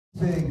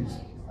things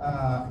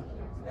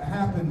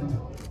happened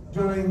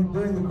during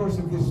the course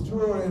of this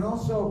tour, and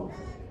also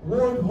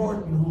Ward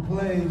Horton, who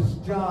plays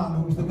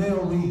John, who's the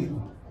male lead.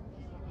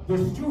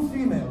 There's two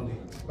female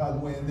leads, by the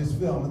way, in this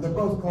film, and they're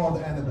both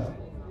called Annabelle.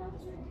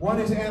 One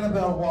is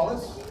Annabelle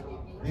Wallace,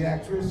 the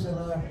actress, and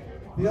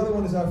the other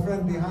one is our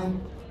friend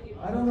behind.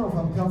 I don't know if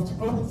I'm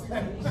comfortable with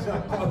that.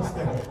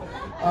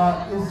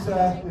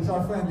 Is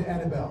our friend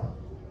Annabelle.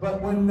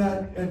 But when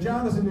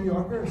John is a New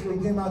Yorker, so he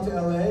came out to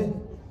LA,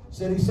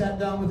 said he sat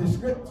down with his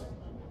script,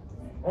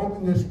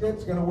 opened the script,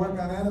 he's going to work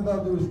on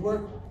Annabelle, do his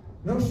work.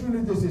 No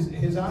sooner does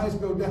his eyes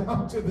go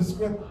down to the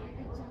script,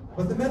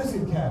 but the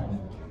medicine cabinet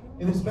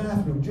in his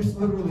bathroom just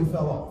literally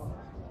fell off.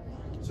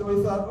 So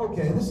he thought,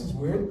 okay, this is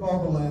weird.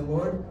 Called the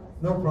landlord,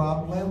 no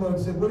problem. Landlord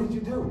said, what did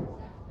you do?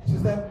 He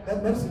says,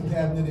 that medicine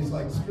cabinet is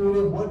like screwed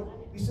in. What?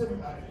 He said,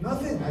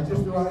 nothing, I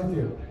just arrived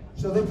here.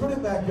 So they put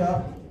it back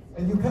up,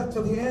 and you cut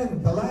to the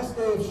end, the last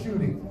day of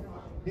shooting.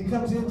 He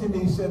comes in to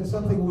me, he said,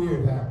 something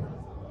weird happened.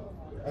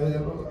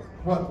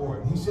 What,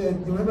 Ward? He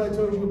said, you remember I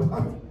told you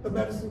about the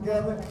medicine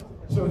cabinet?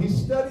 So he's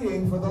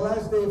studying for the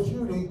last day of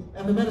shooting,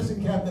 and the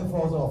medicine cabinet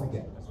falls off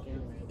again.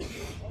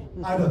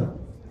 I don't know.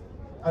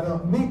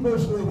 Me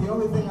personally, the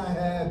only thing I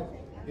had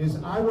is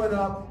I went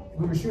up,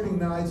 we were shooting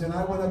nights, and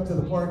I went up to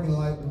the parking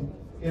lot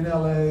in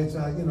LA, it's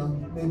you know,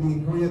 maybe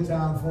in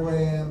Koreatown, 4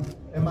 a.m.,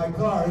 and my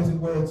car isn't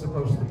where it's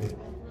supposed to be.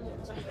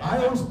 I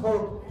always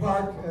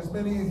park, as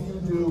many of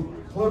you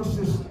do,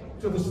 closest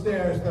to the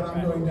stairs that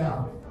I'm going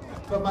down.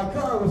 But my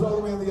car was all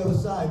the way on the other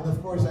side, and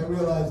of course I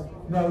realized,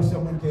 no,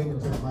 someone came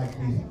and took my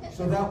keys.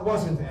 So that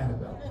wasn't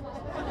Annabelle.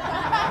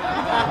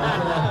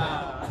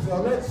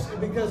 So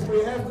because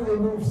we have to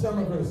remove some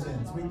of her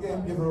sins. We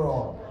can't give her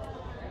all.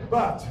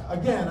 But,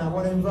 again, I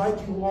want to invite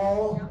you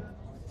all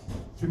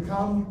to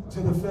come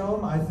to the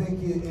film. I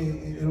think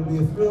it'll be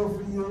a thrill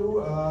for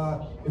you.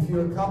 If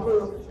you're a couple,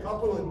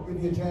 it'll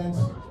give you a chance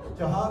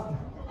to hug.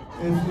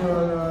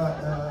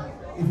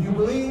 If you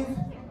believe,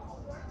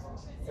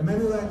 and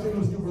many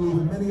Latinos do believe,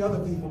 and many other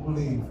people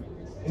believe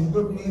in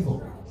good and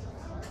evil,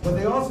 but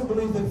they also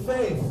believe that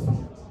faith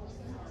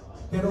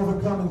can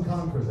overcome and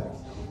conquer that.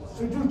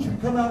 So do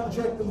come out and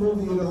check the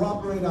movie. It'll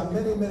operate on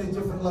many, many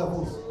different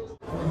levels.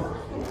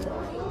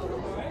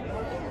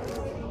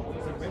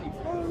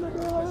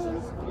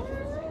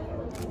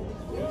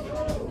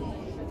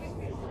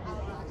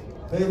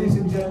 Ladies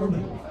and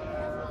gentlemen,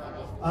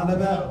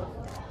 Annabelle.